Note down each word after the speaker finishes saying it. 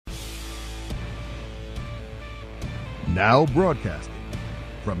Now broadcasting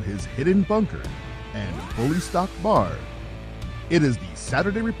from his hidden bunker and fully stocked bar, it is the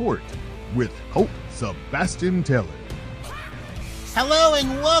Saturday Report with Colt Sebastian Taylor. Hello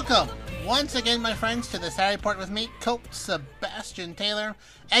and welcome once again, my friends, to the Saturday Report with me, Colt Sebastian Taylor,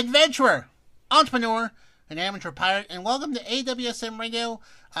 adventurer, entrepreneur, an amateur pirate, and welcome to AWSM Radio,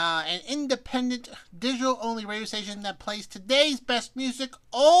 an independent, digital-only radio station that plays today's best music,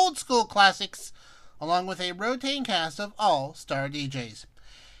 old school classics, along with a rotating cast of all-star DJs.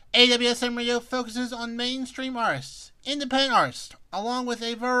 AWSM Radio focuses on mainstream artists, independent artists, along with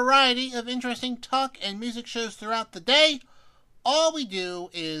a variety of interesting talk and music shows throughout the day. All we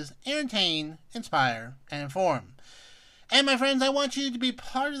do is entertain, inspire, and inform. And my friends, I want you to be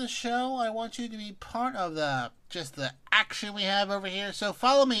part of the show. I want you to be part of the action we have over here. So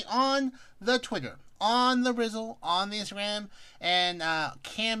follow me on the Twitter, on the Rizzle, on the Instagram, and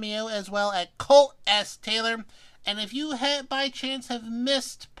Cameo as well at Colt S. Taylor. And if you by chance have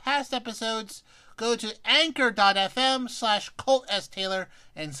missed past episodes, go to anchor.fm/Colt S. Taylor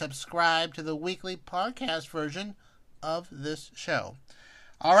and subscribe to the weekly podcast version of this show.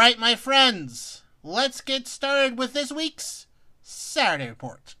 All right, my friends, let's get started with this week's Saturday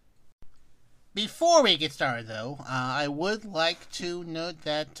Report. Before we get started, though, I would like to note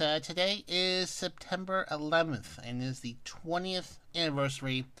that today is September 11th and is the 20th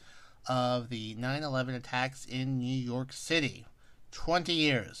anniversary of the 9/11 attacks in New York City. 20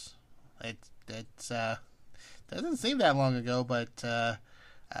 years. It doesn't seem that long ago, but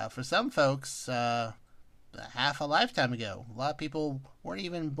for some folks, half a lifetime ago. A lot of people weren't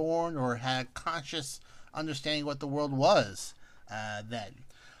even born or had a conscious understanding what the world was then.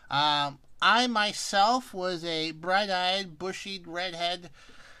 I myself was a bright-eyed, bushy redhead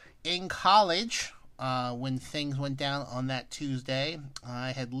in college when things went down on that Tuesday.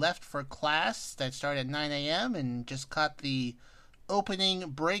 I had left for class that started at 9 a.m. and just caught the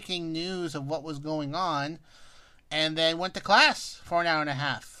opening breaking news of what was going on, and then went to class for an hour and a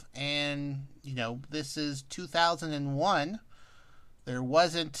half. And, this is 2001. There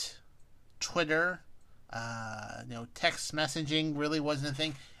wasn't Twitter. Text messaging really wasn't a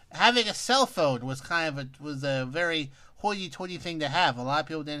thing. Having a cell phone was was a very hoity-toity thing to have. A lot of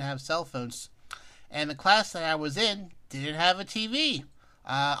people didn't have cell phones. And the class that I was in didn't have a TV.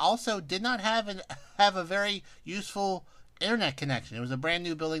 Also did not have a very useful internet connection. It was a brand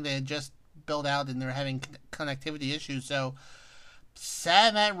new building they had just built out, and they were having connectivity issues. So sat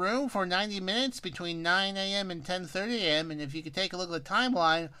in that room for 90 minutes between 9 a.m. and 10:30 a.m. And if you could take a look at the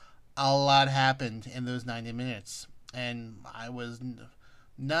timeline, a lot happened in those 90 minutes. And I was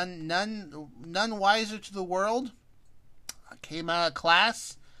none wiser to the world. I came out of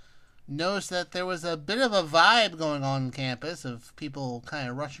class, noticed that there was a bit of a vibe going on campus of people kind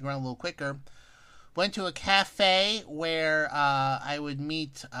of rushing around a little quicker. Went to a cafe where I would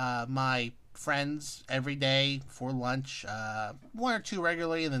meet my friends every day for lunch, one or two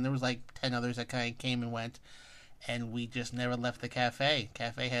regularly, and then there was like 10 others that kind of came and went, and we just never left the cafe.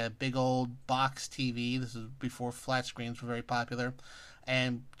 Cafe had a big old box TV. This was before flat screens were very popular,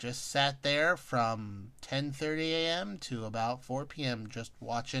 and just sat there from 10:30 a.m. to about 4 p.m. just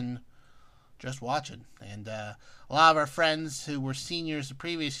watching. And a lot of our friends who were seniors the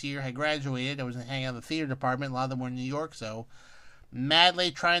previous year had graduated. I was hanging out in the theater department. A lot of them were in New York, so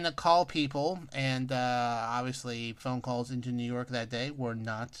madly trying to call people, and obviously phone calls into New York that day were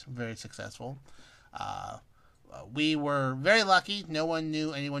not very successful. We were very lucky. No one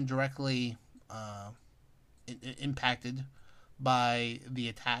knew anyone directly impacted by the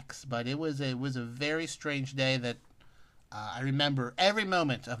attacks, but it was a very strange day that I remember every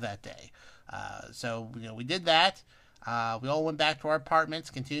moment of that day. So we did that. We all went back to our apartments,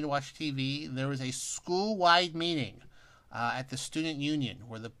 continued to watch TV. There was a school-wide meeting at the student union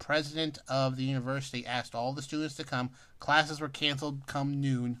where the president of the university asked all the students to come. Classes were canceled come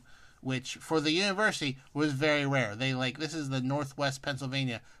noon, which for the university was very rare. This is the Northwest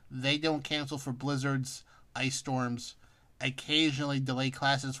Pennsylvania. They don't cancel for blizzards, ice storms, occasionally delay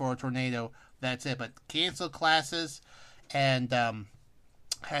classes for a tornado. That's it. But canceled classes, and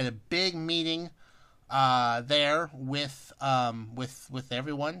had a big meeting there with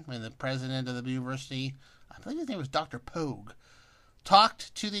everyone, and the president of the university, I believe his name was Dr. Pogue,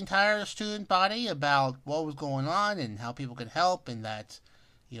 talked to the entire student body about what was going on and how people could help, and that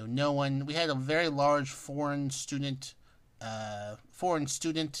we had a very large foreign student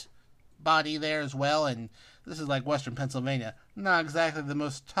body there as well, and this is like Western Pennsylvania, not exactly the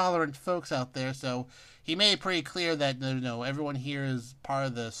most tolerant folks out there, so he made it pretty clear that everyone here is part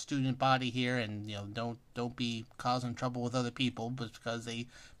of the student body here, and don't be causing trouble with other people because they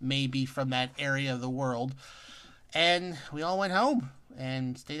may be from that area of the world. And we all went home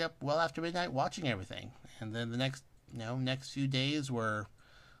and stayed up well after midnight watching everything. And then the next few days were,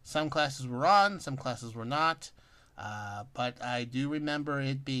 some classes were on, some classes were not. But I do remember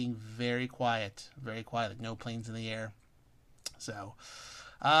it being very quiet, like no planes in the air. So,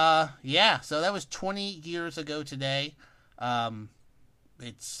 so that was 20 years ago today.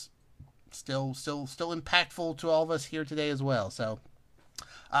 It's still impactful to all of us here today as well. So,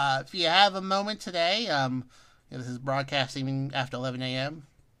 if you have a moment today, this is broadcasting after 11 a.m.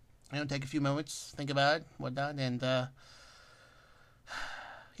 Take a few moments, think about it, whatnot, and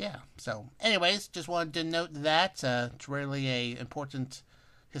So, anyways, just wanted to note that it's rarely a important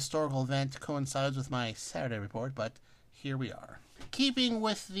historical event coincides with my Saturday report, but here we are. Keeping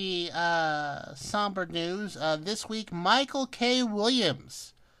with the somber news, this week Michael K.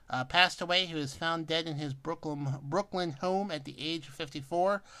 Williams passed away. He was found dead in his Brooklyn home at the age of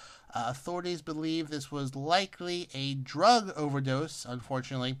 54. Authorities believe this was likely a drug overdose,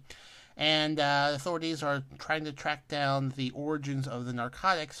 unfortunately, and authorities are trying to track down the origins of the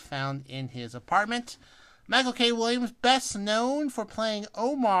narcotics found in his apartment. Michael K. Williams, best known for playing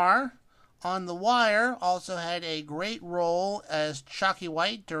Omar on The Wire, also had a great role as Chalky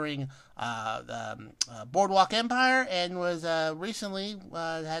White during Boardwalk Empire, and was recently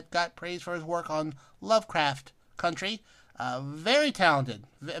got praise for his work on Lovecraft Country. Very talented,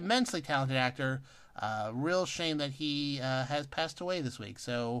 immensely talented actor. Real shame that he has passed away this week.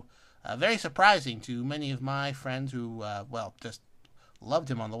 So, very surprising to many of my friends who, just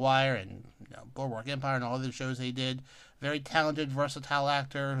loved him on The Wire and Boardwalk Empire and all the shows they did. Very talented, versatile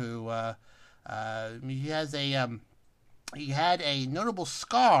actor who he had a notable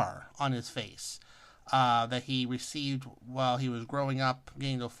scar on his face that he received while he was growing up,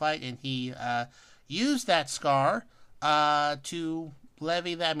 getting into a fight, and he used that scar to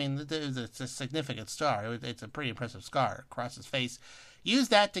levy that. I mean, it's a significant scar. It's a pretty impressive scar across his face.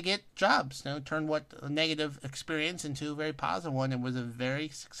 Used that to get jobs, turn what a negative experience into a very positive one, and was a very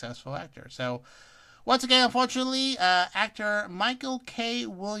successful actor. So, once again, unfortunately, actor Michael K.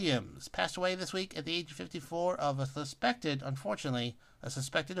 Williams passed away this week at the age of 54 of a suspected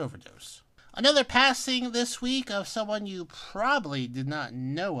overdose. Another passing this week of someone you probably did not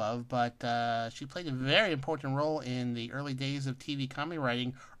know of, but she played a very important role in the early days of TV comedy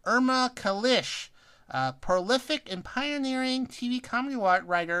writing. Irma Kalish, prolific and pioneering TV comedy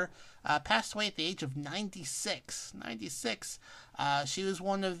writer, passed away at the age of 96. She was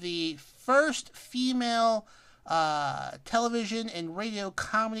one of the first female television and radio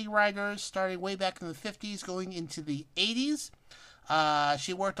comedy writers, starting way back in the 50s, going into the 80s.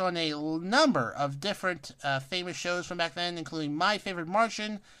 She worked on a number of different famous shows from back then, including My Favorite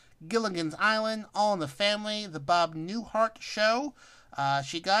Martian, Gilligan's Island, All in the Family, The Bob Newhart Show.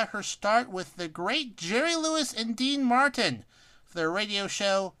 She got her start with the great Jerry Lewis and Dean Martin for their radio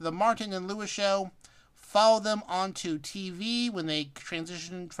show, The Martin and Lewis Show. Followed them onto TV when they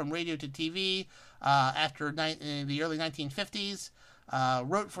transitioned from radio to TV in the early 1950s.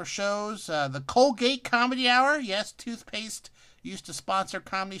 Wrote for shows, the Colgate Comedy Hour. Yes, toothpaste used to sponsor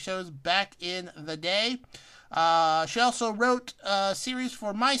comedy shows back in the day. She also wrote a series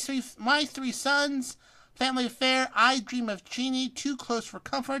for My Three Sons, Family Affair, I Dream of Jeannie, Too Close for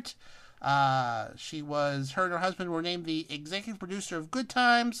Comfort. Her and her husband were named the executive producer of Good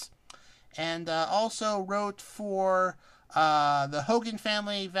Times, and also wrote for the Hogan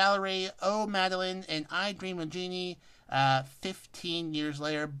Family, Valerie, Oh Madeline, and I Dream of Jeannie 15 years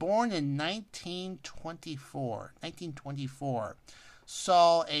later. Born in 1924.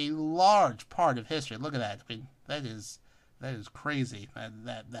 Saw a large part of history. Look at that. I mean, that is crazy.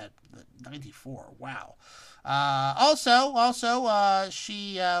 That 94. Wow. Her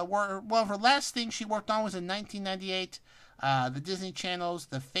last thing she worked on was in 1998. The Disney Channel's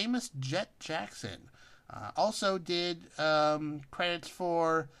The Famous Jet Jackson. Also did credits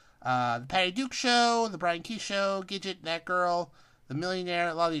for The Patty Duke Show, The Brian Keith Show, Gidget, That Girl, The Millionaire.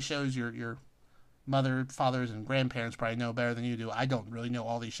 A lot of these shows your mother, fathers, and grandparents probably know better than you do. I don't really know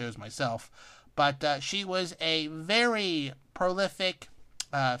all these shows myself. But she was a very prolific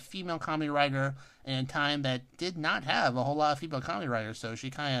female comedy writer in a time that did not have a whole lot of female comedy writers. So she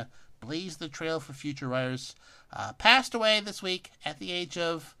kind of blazed the trail for future writers. Passed away this week at the age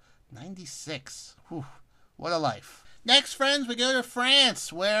of 96. Whew, what a life. Next, friends, we go to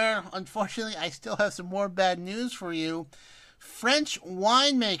France, where, unfortunately, I still have some more bad news for you. French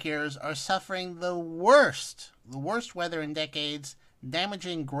winemakers are suffering the worst weather in decades,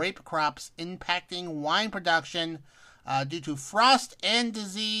 damaging grape crops, impacting wine production due to frost and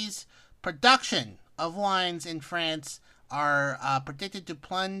disease. Production of wines in France are predicted to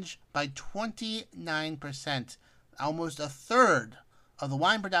plunge by 29% almost a third of the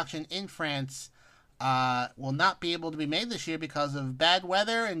wine production in France will not be able to be made this year because of bad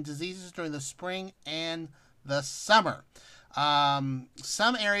weather and diseases during the spring and the summer.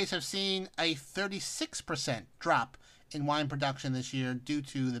 Some areas have seen a 36% drop in wine production this year due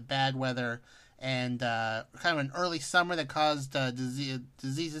to the bad weather and kind of an early summer that caused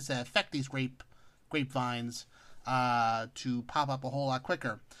diseases that affect these grapevines to pop up a whole lot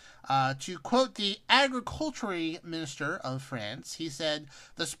quicker. To quote the agriculture minister of France, he said,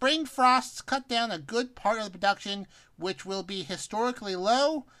 "The spring frosts cut down a good part of the production, which will be historically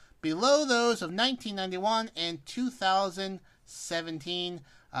low, below those of 1991 and 2017.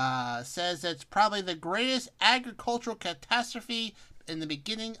 Says it's probably the greatest agricultural catastrophe in the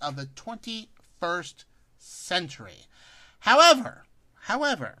beginning of the 21st century. However,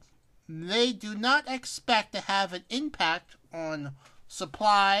 they do not expect to have an impact on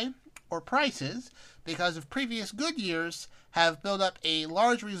supply or prices because of previous good years have built up a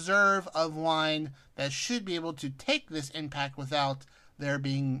large reserve of wine that should be able to take this impact without there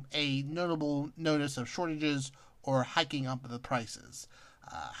being a notable notice of shortages or hiking up the prices.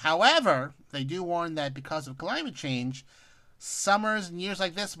 However, they do warn that because of climate change, summers and years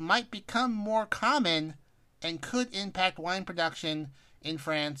like this might become more common and could impact wine production in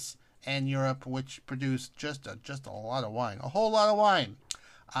France and Europe, which produce just a lot of wine, a whole lot of wine.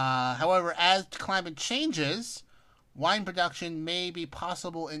 However, as climate changes, wine production may be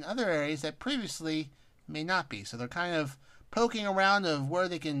possible in other areas that previously may not be. So they're kind of poking around of where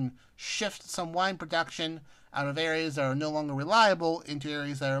they can shift some wine production out of areas that are no longer reliable into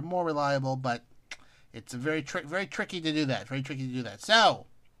areas that are more reliable, but it's very tricky to do that. Very tricky to do that. So,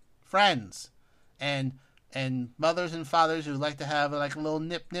 friends and mothers and fathers who like to have like a little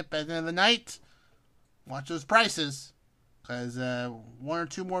nip at the end of the night, watch those prices, because one or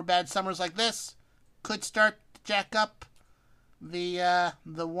two more bad summers like this could start to jack up the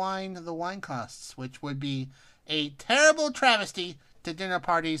wine costs, which would be a terrible travesty to dinner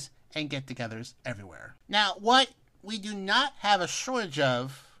parties and get-togethers everywhere. Now, what we do not have a shortage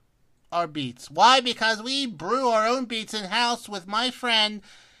of are beets. Why? Because we brew our own beets in-house with my friend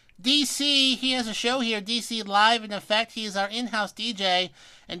DC. He has a show here, DC Live in Effect. He is our in-house DJ.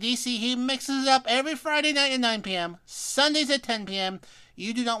 And DC, he mixes it up every Friday night at 9 p.m., Sundays at 10 p.m.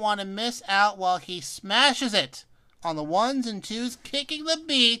 You do not want to miss out while he smashes it on the ones and twos, kicking the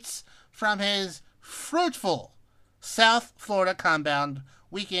beets from his fruitful South Florida compound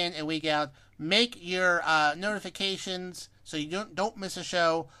week in and week out. Make your notifications so you don't miss a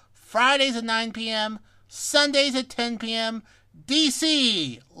show. Fridays at 9 p.m., Sundays at 10 p.m.,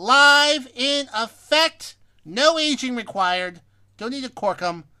 DC, live in effect. No aging required. Don't need to cork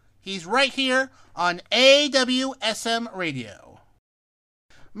him. He's right here on AWSM Radio.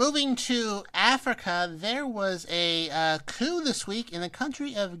 Moving to Africa, there was a coup this week in the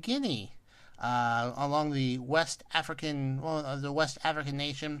country of Guinea. Along the West African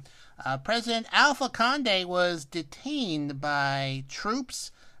nation. President Alpha Conde was detained by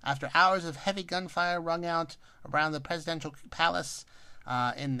troops after hours of heavy gunfire rung out around the presidential palace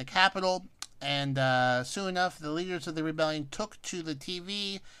in the capital. And soon enough, the leaders of the rebellion took to the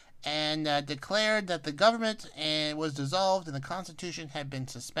TV and declared that the government was dissolved and the constitution had been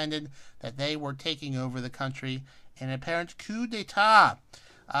suspended, that they were taking over the country in an apparent coup d'etat.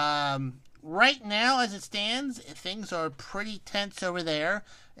 Right now, as it stands, things are pretty tense over there.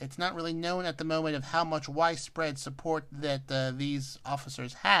 It's not really known at the moment of how much widespread support that these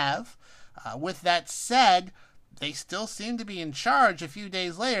officers have. With that said, they still seem to be in charge a few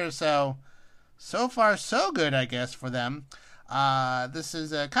days later, so far so good, I guess, for them. This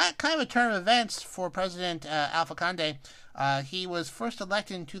is a kind of a turn of events for President Alpha Conde. He was first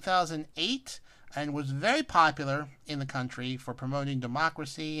elected in 2008 and was very popular in the country for promoting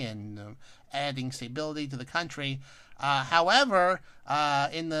democracy and adding stability to the country. However,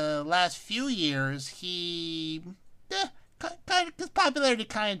 in the last few years, his popularity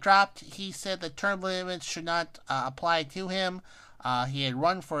kind of dropped. He said that term limits should not apply to him. He had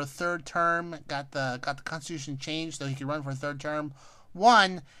run for a third term, got the constitution changed so he could run for a third term,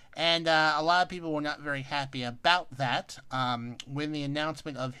 won, and a lot of people were not very happy about that. When the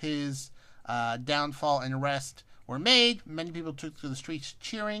announcement of his downfall and arrest were made, many people took to the streets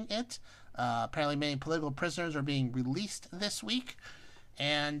cheering it. Apparently many political prisoners are being released this week,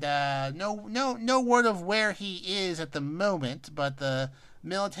 and no word of where he is at the moment, but the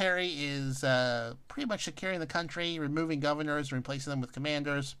military is pretty much securing the country, removing governors, replacing them with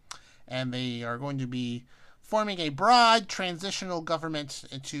commanders, and they are going to be forming a broad transitional government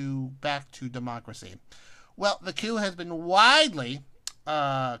back to democracy. Well, the coup has been widely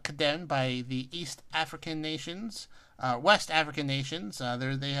condemned by the East African nations, West African nations.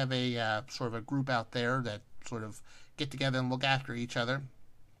 They have a sort of a group out there that sort of get together and look after each other,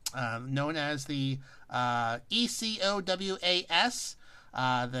 known as the ECOWAS.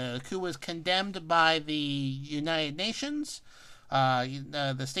 The coup was condemned by the United Nations.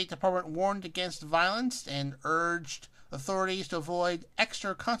 The State Department warned against violence and urged authorities to avoid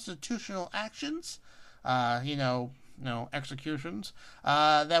extra-constitutional actions, executions,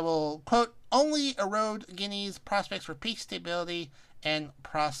 that will, quote, only erode Guinea's prospects for peace, stability, and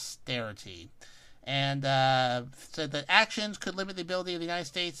prosperity. And said that actions could limit the ability of the United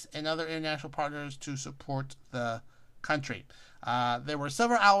States and other international partners to support the country. There were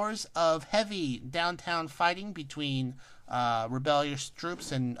several hours of heavy downtown fighting between rebellious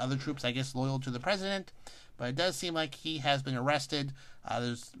troops and other troops, I guess, loyal to the president. But it does seem like he has been arrested.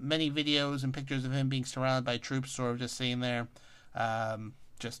 There's many videos and pictures of him being surrounded by troops, sort of just sitting there,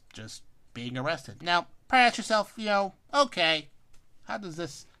 just being arrested. Now, probably ask yourself, okay, how does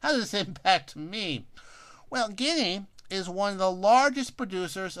this impact me? Well, Guinea is one of the largest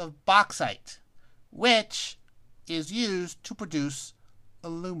producers of bauxite, which is used to produce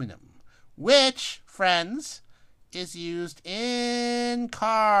aluminum, which, friends, is used in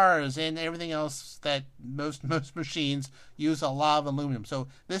cars and everything else that most machines use a lot of aluminum. So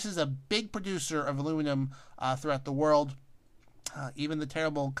this is a big producer of aluminum throughout the world. Even the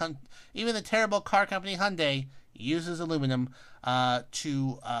terrible car company Hyundai uses aluminum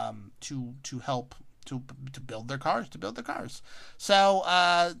to help to build their cars. So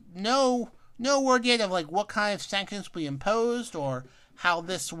no word yet of like what kind of sanctions will be imposed or how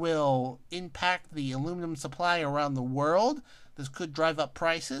this will impact the aluminum supply around the world. This could drive up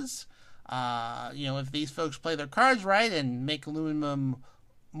prices. If these folks play their cards right and make aluminum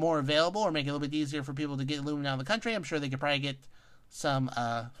more available or make it a little bit easier for people to get aluminum out of the country, I'm sure they could probably get some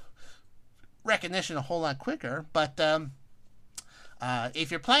recognition a whole lot quicker. But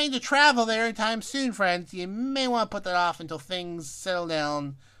if you're planning to travel there anytime soon, friends, you may want to put that off until things settle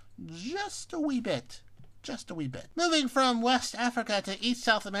down just a wee bit. Moving from West Africa to East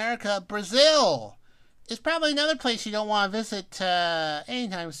South America, Brazil is probably another place you don't want to visit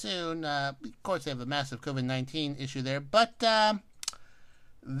anytime soon. Of course, they have a massive COVID-19 issue there, but there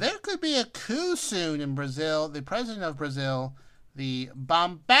could be a coup soon in Brazil. The president of Brazil, the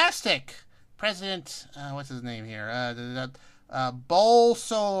bombastic president, what's his name here? Bolsonaro,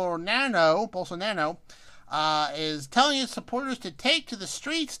 is telling his supporters to take to the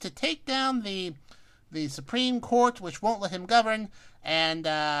streets to take down the Supreme Court, which won't let him govern, and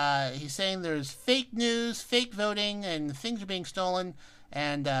he's saying there's fake news, fake voting, and things are being stolen,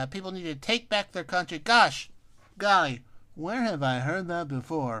 and people need to take back their country. Gosh, golly, where have I heard that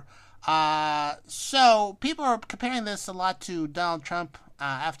before? So people are comparing this a lot to Donald Trump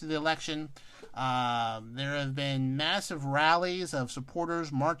after the election. There have been massive rallies of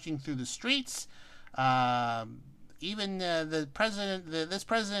supporters marching through the streets. Even this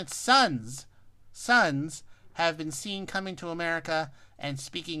president's sons have been seen coming to America and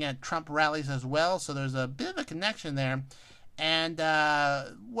speaking at Trump rallies as well. So there's a bit of a connection there. And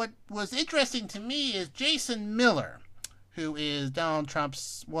what was interesting to me is Jason Miller, who is Donald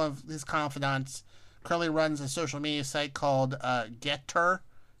Trump's one of his confidants, currently runs a social media site called Getter,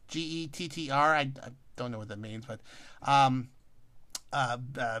 Gettr. I don't know what that means, but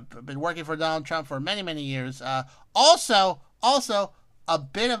been working for Donald Trump for many, many years. Also a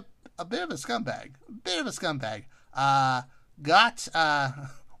bit of a scumbag. Got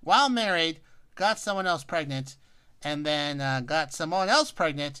while married, got someone else pregnant, and then got someone else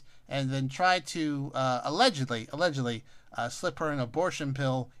pregnant, and then tried to allegedly slip her an abortion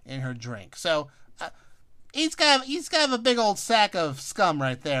pill in her drink. So he's got a big old sack of scum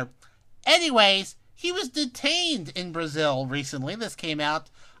right there. Anyways, he was detained in Brazil recently. This came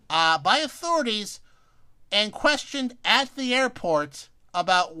out by authorities and questioned at the airport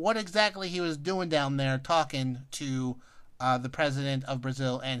about what exactly he was doing down there, talking to the president of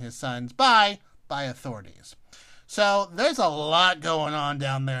Brazil and his sons by authorities. So there's a lot going on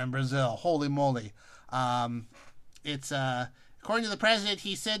down there in Brazil. Holy moly. It's according to the president,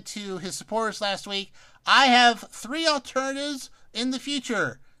 he said to his supporters last week, "I have 3 alternatives in the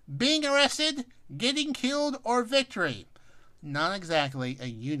future: being arrested, getting killed, or victory." Not exactly a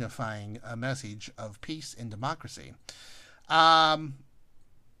unifying message of peace and democracy.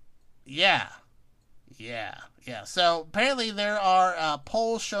 Yeah. So apparently there are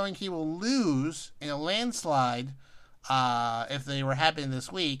polls showing he will lose in a landslide if they were happening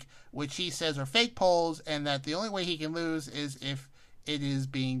this week, which he says are fake polls, and that the only way he can lose is if it is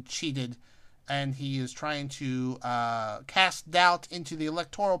being cheated and he is trying to cast doubt into the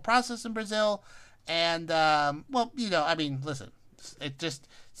electoral process in Brazil. And, listen, it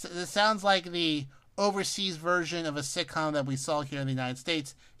sounds like the overseas version of a sitcom that we saw here in the United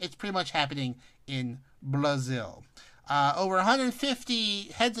States. It's pretty much happening in Brazil. Over 150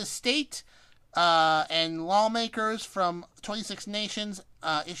 heads of state and lawmakers from 26 nations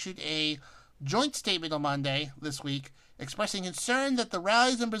issued a joint statement on Monday this week expressing concern that the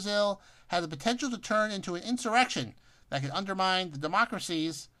rallies in Brazil have the potential to turn into an insurrection that could undermine the democracy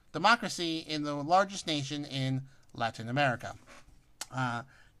in the largest nation in Latin America.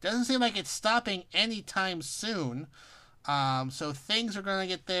 Doesn't seem like it's stopping anytime soon. So things are going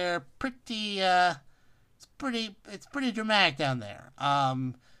to get there pretty. It's pretty dramatic down there.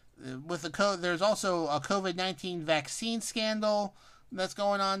 With there's also a COVID-19 vaccine scandal that's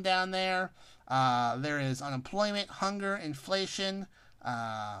going on down there. There is unemployment, hunger, inflation.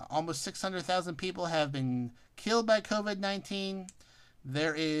 Almost 600,000 people have been killed by COVID-19.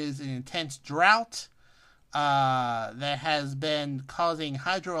 There is an intense drought that has been causing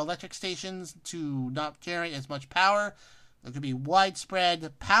hydroelectric stations to not generate as much power. There could be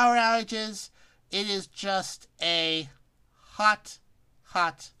widespread power outages. It is just a hot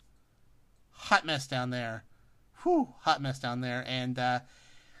mess down there. Hot mess down there. And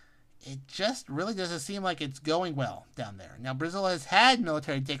it just really doesn't seem like it's going well down there. Now, Brazil has had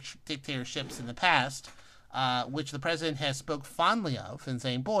military dictatorships in the past, which the president has spoke fondly of and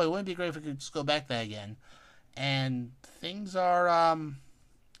saying, boy, wouldn't it be great if we could just go back there again. And things are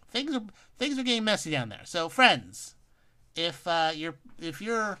getting messy down there. So, friends, if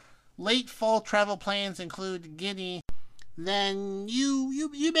your late fall travel plans include Guinea, then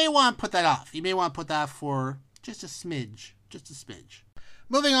you may want to put that off. You may want to put that off for just a smidge.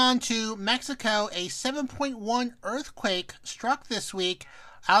 Moving on to Mexico, a 7.1 earthquake struck this week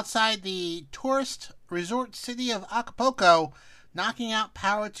outside the tourist resort city of Acapulco, knocking out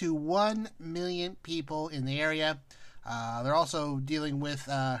power to 1 million people in the area. They're also dealing with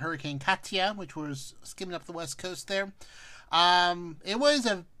Hurricane Katia, which was skimming up the west coast there. It was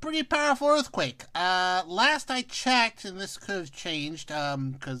a pretty powerful earthquake. Last I checked, and this could have changed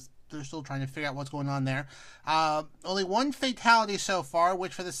because they're still trying to figure out what's going on there. Only one fatality so far,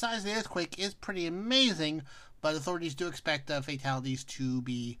 which for the size of the earthquake is pretty amazing, but authorities do expect fatalities to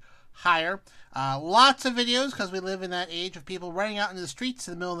be higher. Lots of videos, because we live in that age of people running out into the streets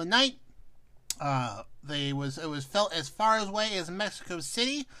in the middle of the night. It was felt as far away as Mexico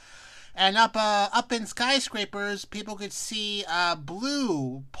City. And up in skyscrapers, people could see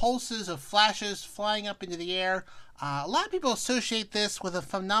blue pulses of flashes flying up into the air. A lot of people associate this with a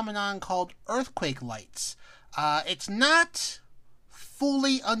phenomenon called earthquake lights. It's not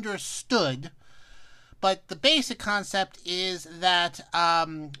fully understood, but the basic concept is that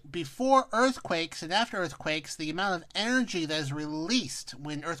before earthquakes and after earthquakes, the amount of energy that is released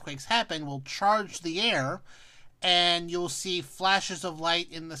when earthquakes happen will charge the air, and you'll see flashes of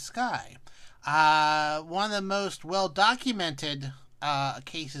light in the sky. One of the most well-documented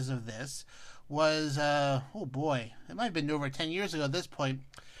cases of this was, it might have been over 10 years ago at this point.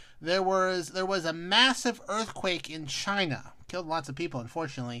 There was a massive earthquake in China. Killed lots of people,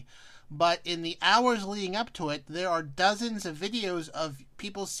 unfortunately. But in the hours leading up to it, there are dozens of videos of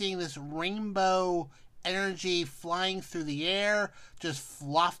people seeing this rainbow energy flying through the air, just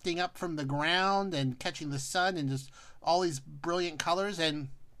wafting up from the ground and catching the sun, and just all these brilliant colors. And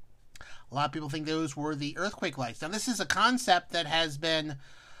a lot of people think those were the earthquake lights. Now, this is a concept that has been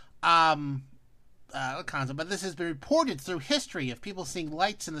but this has been reported through history of people seeing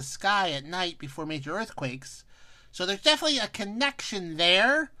lights in the sky at night before major earthquakes. So there's definitely a connection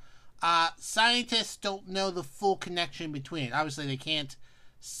there. Scientists don't know the full connection between it. Obviously, they can't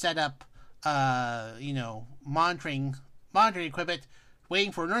set up monitoring equipment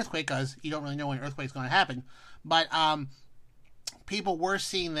waiting for an earthquake, because you don't really know when an earthquake's going to happen. But people were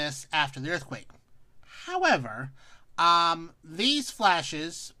seeing this after the earthquake. However, these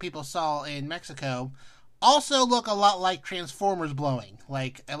flashes people saw in Mexico also look a lot like transformers blowing,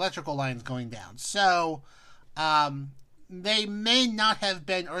 like electrical lines going down. So they may not have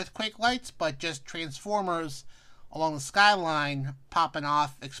been earthquake lights, but just transformers along the skyline popping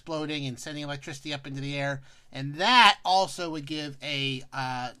off, exploding, and sending electricity up into the air. And that also would give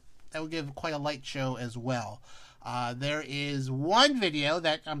quite a light show as well. There is one video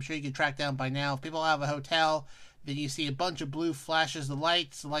that I'm sure you can track down by now. If people have a hotel, then you see a bunch of blue flashes of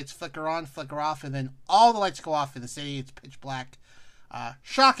lights. The lights flicker on, flicker off, and then all the lights go off in the city. It's pitch black.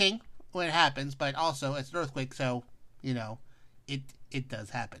 Shocking when it happens, but also it's an earthquake, so, it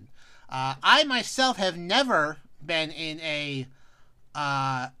does happen. I myself have never been in a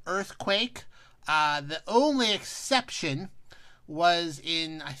earthquake, The only exception was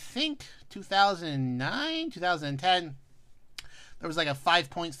in, I think, 2009, 2010. There was like a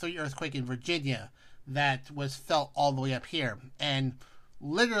 5.3 earthquake in Virginia that was felt all the way up here. And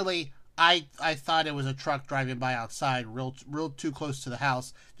literally, I thought it was a truck driving by outside, real too close to the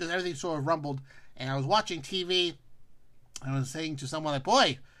house. Just everything sort of rumbled. And I was watching TV. I was saying to someone like,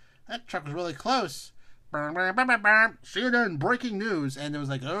 boy, that truck was really close. See it in breaking news. And it was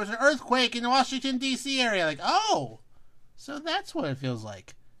like, there was an earthquake in the Washington, D.C. area. Like, oh, so that's what it feels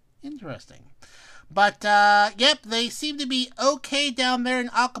like. Interesting. But, yep, they seem to be okay down there in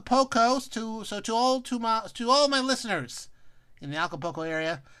Acapulco. To all my listeners in the Acapulco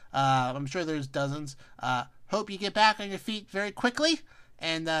area, I'm sure there's dozens. Hope you get back on your feet very quickly,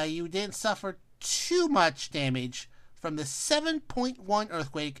 and you didn't suffer too much damage from the 7.1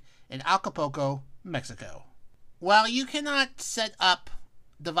 earthquake in Acapulco, Mexico. While you cannot set up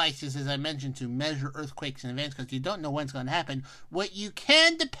devices, as I mentioned, to measure earthquakes in advance because you don't know when it's going to happen, what you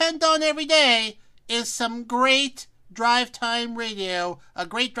can depend on every day is some great drive time radio, a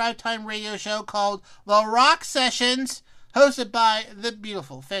great drive time radio show called The Rock Sessions, hosted by the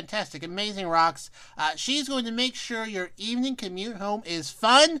beautiful, fantastic, amazing Rox. She's going to make sure your evening commute home is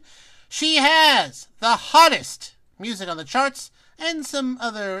fun. She has the hottest music on the charts and some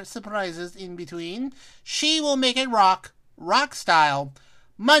other surprises in between. She will make it rock style,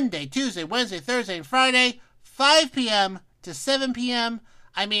 Monday, Tuesday, Wednesday, Thursday, and Friday, 5 p.m. to 7 p.m.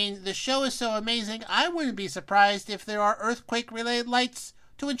 I mean, the show is so amazing, I wouldn't be surprised if there are earthquake-related lights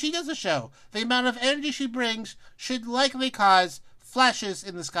to when she does a show. The amount of energy she brings should likely cause flashes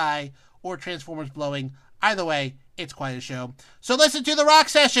in the sky or transformers blowing. Either way, it's quite a show. So listen to The Rock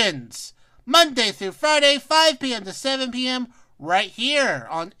Sessions, Monday through Friday, 5 p.m. to 7 p.m., right here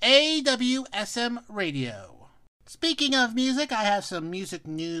on AWSM Radio. Speaking of music, I have some music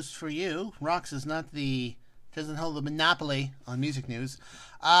news for you. Rox doesn't hold the monopoly on music news.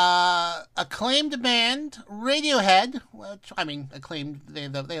 Acclaimed band Radiohead, which, I mean, acclaimed, they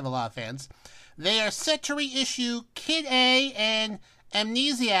have a lot of fans. They are set to reissue Kid A and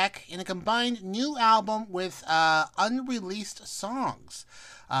Amnesiac in a combined new album with unreleased songs.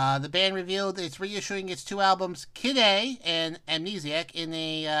 The band revealed it's reissuing its two albums, Kid A and Amnesiac, in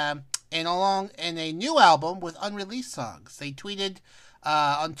a new album with unreleased songs. They tweeted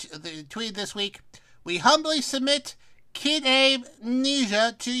this week, "We humbly submit Kid A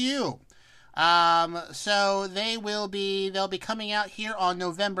Amnesia to you." So they'll be coming out here on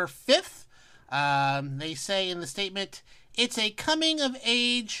November 5th. They say in the statement, it's a coming of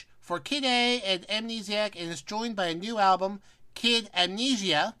age for Kid A and Amnesiac, and is joined by a new album, Kid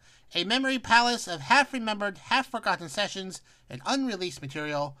Amnesia, a memory palace of half-remembered, half-forgotten sessions and unreleased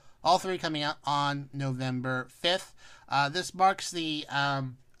material, all three coming out on November 5th. This marks the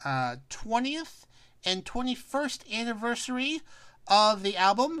 20th and 21st anniversary of the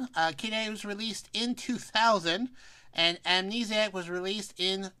album. Kid A was released in 2000, and Amnesiac was released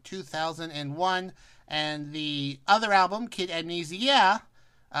in 2001. And the other album, Kid Amnesia,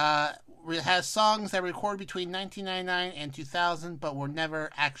 has songs that were recorded between 1999 and 2000, but were never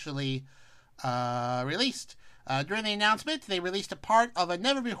actually released. During the announcement, they released a part of a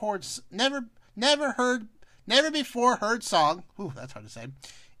never before heard song. Ooh, that's hard to say.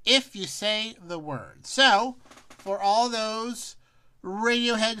 If You Say the Word. So, for all those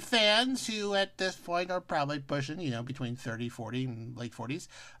Radiohead fans who at this point are probably pushing, between 30, 40, and late 40s,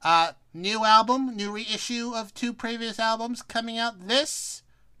 new album, new reissue of two previous albums coming out this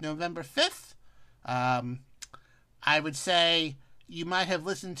November 5th. I would say you might have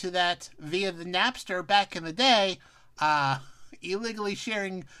listened to that via the Napster back in the day, illegally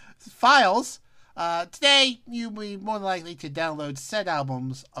sharing files. Today, you'll be more likely to download said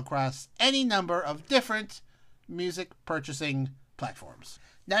albums across any number of different music purchasing platforms.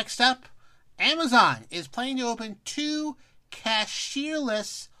 Next up, Amazon is planning to open 2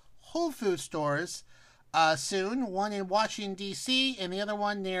 cashierless Whole Foods stores soon, one in Washington, D.C., and the other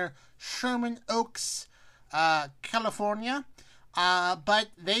one near Sherman Oaks, California. But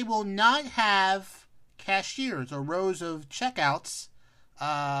they will not have cashiers or rows of checkouts,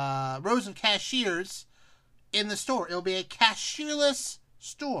 rows of cashiers in the store. It'll be a cashierless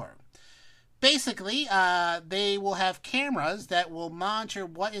store. Basically, they will have cameras that will monitor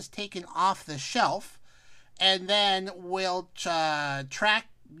what is taken off the shelf, and then will track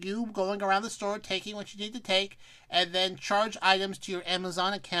you going around the store, taking what you need to take, and then charge items to your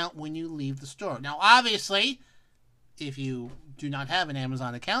Amazon account when you leave the store. Now, obviously, if you do not have an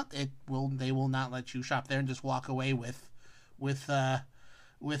Amazon account, they will not let you shop there and just walk away with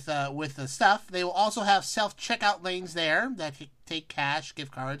with the stuff. They will also have self-checkout lanes there that take cash,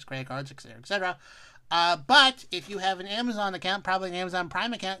 gift cards, credit cards, etc., etc. But if you have an Amazon account, probably an Amazon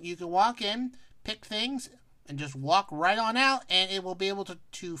Prime account, you can walk in, pick things, and just walk right on out, and it will be able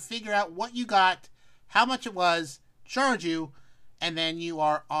to figure out what you got, how much it was, charge you, and then you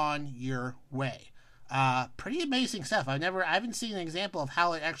are on your way. Pretty amazing stuff. I haven't seen an example of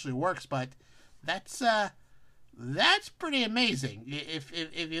how it actually works, but that's pretty amazing if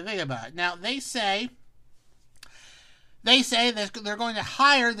you think about it. Now they say that they're going to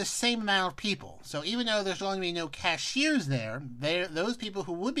hire the same amount of people. So even though there's going to be no cashiers there, those people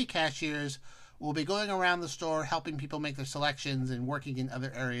who would be cashiers will be going around the store helping people make their selections and working in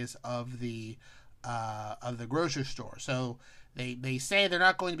other areas of the grocery store. So they say they're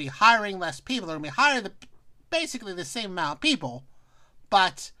not going to be hiring less people. They're going to be hiring basically the same amount of people,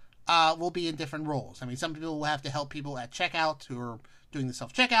 but will be in different roles. I mean, some people will have to help people at checkout who are doing the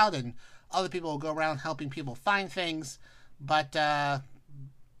self-checkout, and other people will go around helping people find things. But that's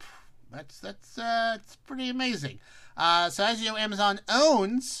pretty amazing. So as you know, Amazon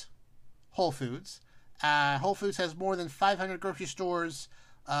owns Whole Foods. Whole Foods has more than 500 grocery stores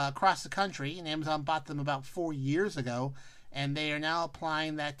across the country, and Amazon bought them about 4 years ago, and they are now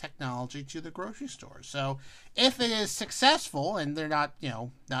applying that technology to the grocery stores. So if it is successful and they're not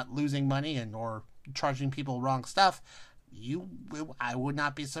losing money or charging people wrong stuff, I would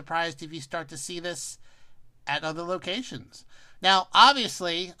not be surprised if you start to see this at other locations. Now,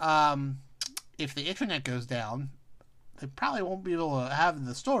 obviously, if the internet goes down, they probably won't be able to have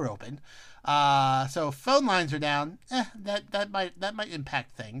the store open. So if phone lines are down, that might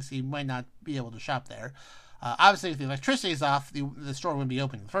impact things. You might not be able to shop there. Obviously, if the electricity is off, the store wouldn't be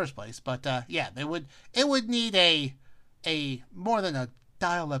open in the first place. But it would need a more than a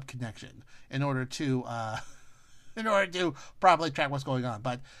dial-up connection in order to properly track what's going on.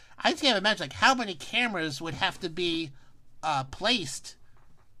 But I just can't imagine how many cameras would have to be placed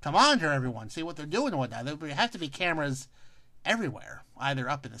to monitor everyone, see what they're doing and whatnot. There would have to be cameras everywhere, either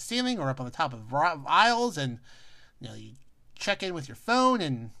up in the ceiling or up on the top of aisles, and you check in with your phone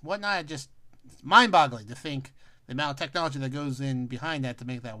and whatnot. It's mind-boggling to think the amount of technology that goes in behind that to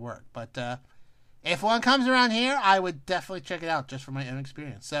make that work. But if one comes around here, I would definitely check it out just for my own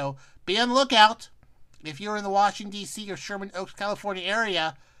experience. So be on the lookout. If you're in the Washington, D.C. or Sherman Oaks, California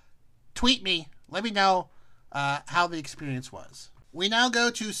area, tweet me. Let me know how the experience was. We now go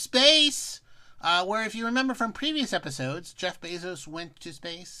to space, where if you remember from previous episodes, Jeff Bezos went to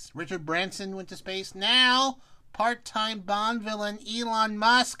space. Richard Branson went to space. Now, part-time Bond villain Elon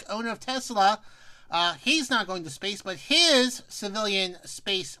Musk, owner of Tesla, he's not going to space, but his civilian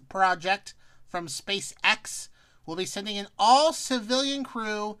space project from SpaceX will be sending an all-civilian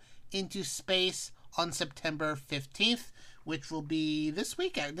crew into space on September 15th, which will be this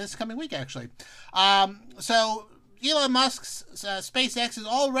coming week, actually. So Elon Musk's SpaceX is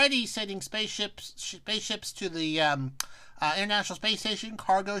already sending spaceships to the International Space Station,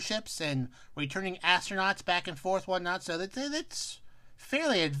 cargo ships, and returning astronauts back and forth, whatnot. So that's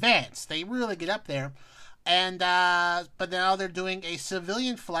fairly advanced. They really get up there, and but now they're doing a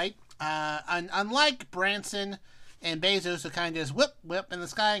civilian flight. Unlike Branson and Bezos, who kind of just whip in the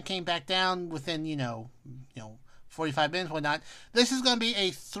sky and came back down within 45 minutes, whatnot. This is going to be a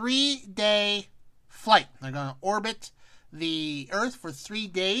 3-day flight. They're going to orbit the Earth for 3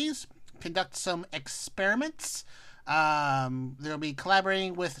 days, conduct some experiments. They'll be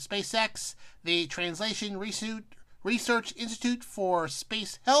collaborating with SpaceX, the Translation Research Institute for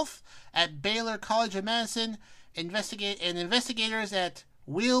Space Health at Baylor College of Medicine, investigators at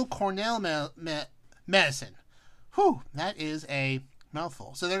Weill Cornell Medicine. Whew, that is a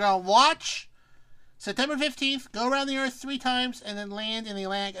mouthful. So they're going to watch September 15th, go around the Earth 3 times, and then land in the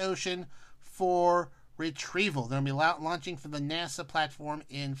Atlantic Ocean for retrieval. They're going to be launching from the NASA platform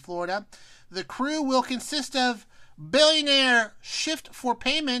in Florida. The crew will consist of billionaire Shift for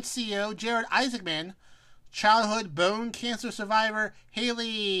Payment CEO Jared Isaacman, childhood bone cancer survivor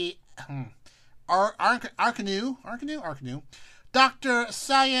Haley Arcanu, Dr.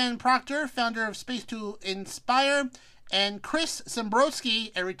 Cyan Proctor, founder of Space to Inspire, and Chris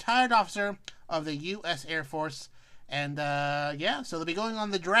Sembrotsky, a retired officer of the U.S. Air Force. And, so they'll be going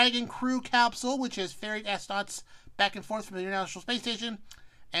on the Dragon crew capsule, which has ferried astronauts back and forth from the International Space Station,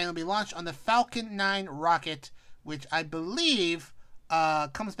 and it'll be launched on the Falcon 9 rocket, which I believe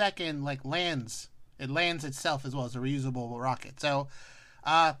comes back and, lands. It lands itself as well as a reusable rocket. So,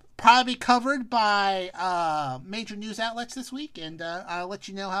 probably covered by major news outlets this week, and I'll let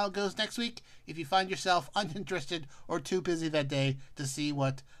you know how it goes next week if you find yourself uninterested or too busy that day to see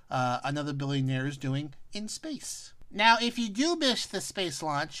what another billionaire is doing in space. Now, if you do miss the space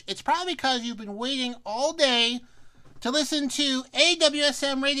launch, it's probably because you've been waiting all day to listen to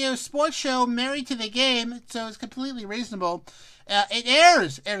AWSM Radio Sports Show Married to the Game, so it's completely reasonable. It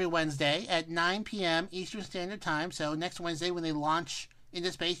airs every Wednesday at 9 p.m. Eastern Standard Time, so next Wednesday when they launch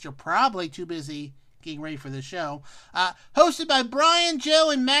into space, you're probably too busy getting ready for the show. Hosted by Brian,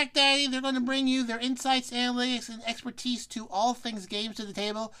 Joe, and Mac Daddy, they're going to bring you their insights, analytics, and expertise to all things games to the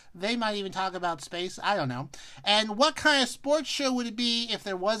table. They might even talk about space. I don't know. And what kind of sports show would it be if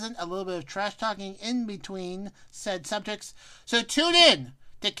there wasn't a little bit of trash talking in between said subjects? So tune in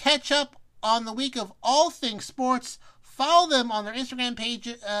to catch up on the week of all things sports. Follow them on their Instagram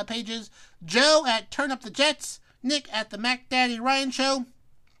pages. Joe at Turn Up the Jets, Nick at the Mac Daddy Ryan Show,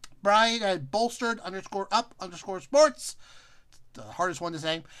 Brian at bolstered_up_sports. The hardest one to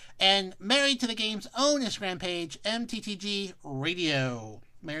say. And Married to the Game's own Instagram page, MTTG Radio.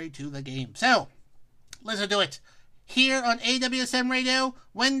 Married to the Game. So, let's do it. Here on AWSM Radio,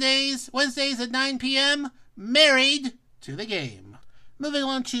 Wednesdays at 9 p.m., Married to the Game. Moving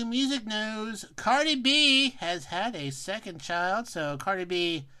on to music news, Cardi B has had a second child. So, Cardi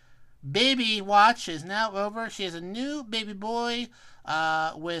B baby watch is now over. She has a new baby boy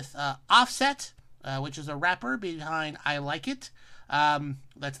with Offset, which is a rapper behind I Like It.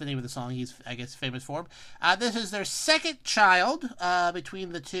 That's the name of the song he's, I guess, famous for. This is their second child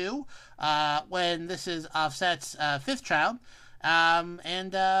between the two, when this is Offset's fifth child. So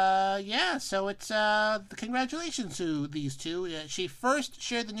it's congratulations to these two. She first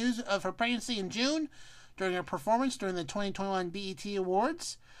shared the news of her pregnancy in June during her performance during the 2021 BET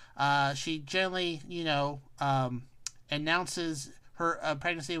Awards. She generally, announces her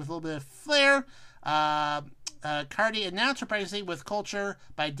pregnancy with a little bit of flair. Cardi announced her pregnancy with culture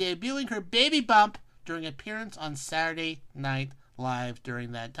by debuting her baby bump during an appearance on Saturday Night Live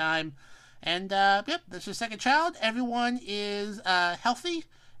during that time. And, this is her second child. Everyone is healthy.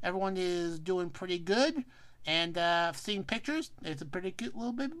 Everyone is doing pretty good. And I've seen pictures. It's a pretty cute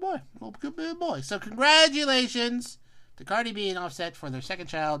little baby boy. So congratulations to Cardi B and Offset for their second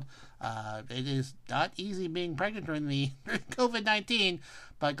child. It is not easy being pregnant during the COVID-19,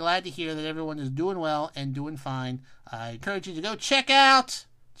 but glad to hear that everyone is doing well and doing fine. I encourage you to go check out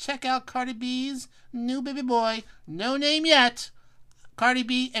Cardi B's new baby boy. No name yet. Cardi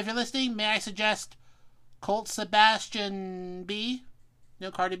B, if you're listening, may I suggest Colt Sebastian B?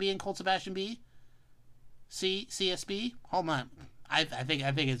 Cardi B and Colt Sebastian B? CSB? Hold on. I think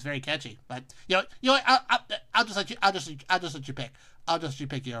it's very catchy, but I'll just let you pick. I'll just let you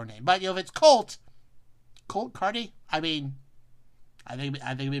pick your own name. But if it's Colt Cardi, I think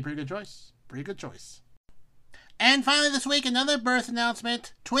it'd be a pretty good choice. And finally this week, another birth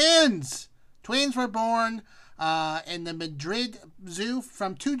announcement. Twins were born in the Madrid Zoo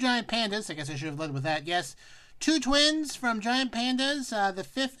from two giant pandas. I guess I should have led with that. Yes. Two twins from giant pandas, the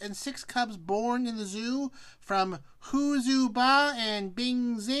fifth and sixth cubs born in the zoo from Huzhu Ba and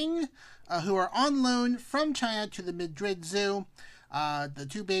Bing Xing, who are on loan from China to the Madrid Zoo. The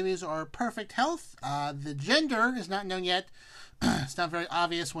two babies are perfect health. The gender is not known yet. It's not very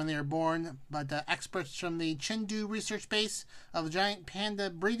obvious when they are born, but experts from the Chengdu research base of giant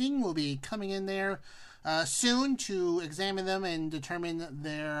panda breeding will be coming in there soon to examine them and determine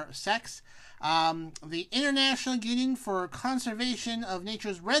their sex. The International Union for Conservation of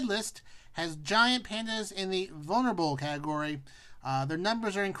Nature's Red List has giant pandas in the vulnerable category. Their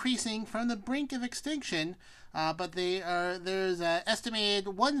numbers are increasing from the brink of extinction, but there's an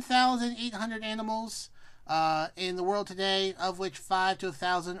estimated 1,800 animals in the world today, of which 5 to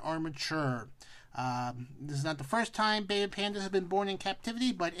 1,000 are mature. This is not the first time baby pandas have been born in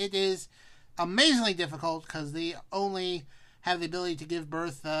captivity, but it is amazingly difficult because they only have the ability to give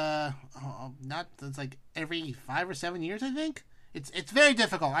birth it's like every 5 or 7 years, I think. It's very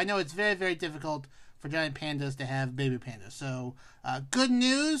difficult. I know it's very, very difficult for giant pandas to have baby pandas. So good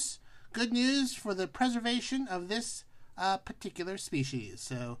news for the preservation of this particular species.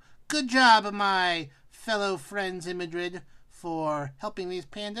 So good job, my fellow friends in Madrid, for helping these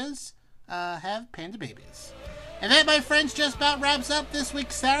pandas have panda babies. And that, my friends, just about wraps up this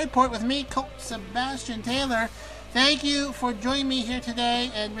week's Saturday Report with me, Colt Sebastian Taylor. Thank you for joining me here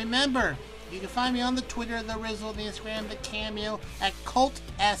today, and remember, you can find me on the Twitter, the Rizzle, the Instagram, the Cameo, at Colt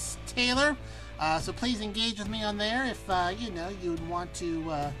S. Taylor. So please engage with me on there if, you'd want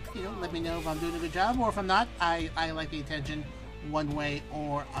to, let me know if I'm doing a good job, or if I'm not. I like the attention one way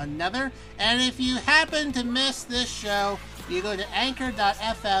or another. And if you happen to miss this show, you go to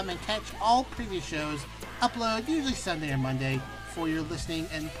anchor.fm and catch all previous shows, upload usually Sunday or Monday, for your listening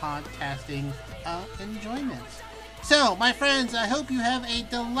and podcasting enjoyment. So, my friends, I hope you have a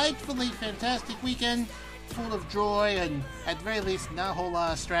delightfully fantastic weekend. full of joy and, at the very least, not a whole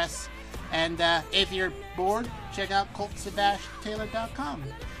lot of stress. And if you're bored, check out ColtSebastianTaylor.com.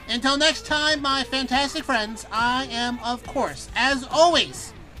 Until next time, my fantastic friends, I am, of course, as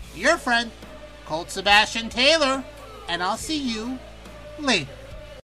always, your friend, Colt Sebastian Taylor, and I'll see you later.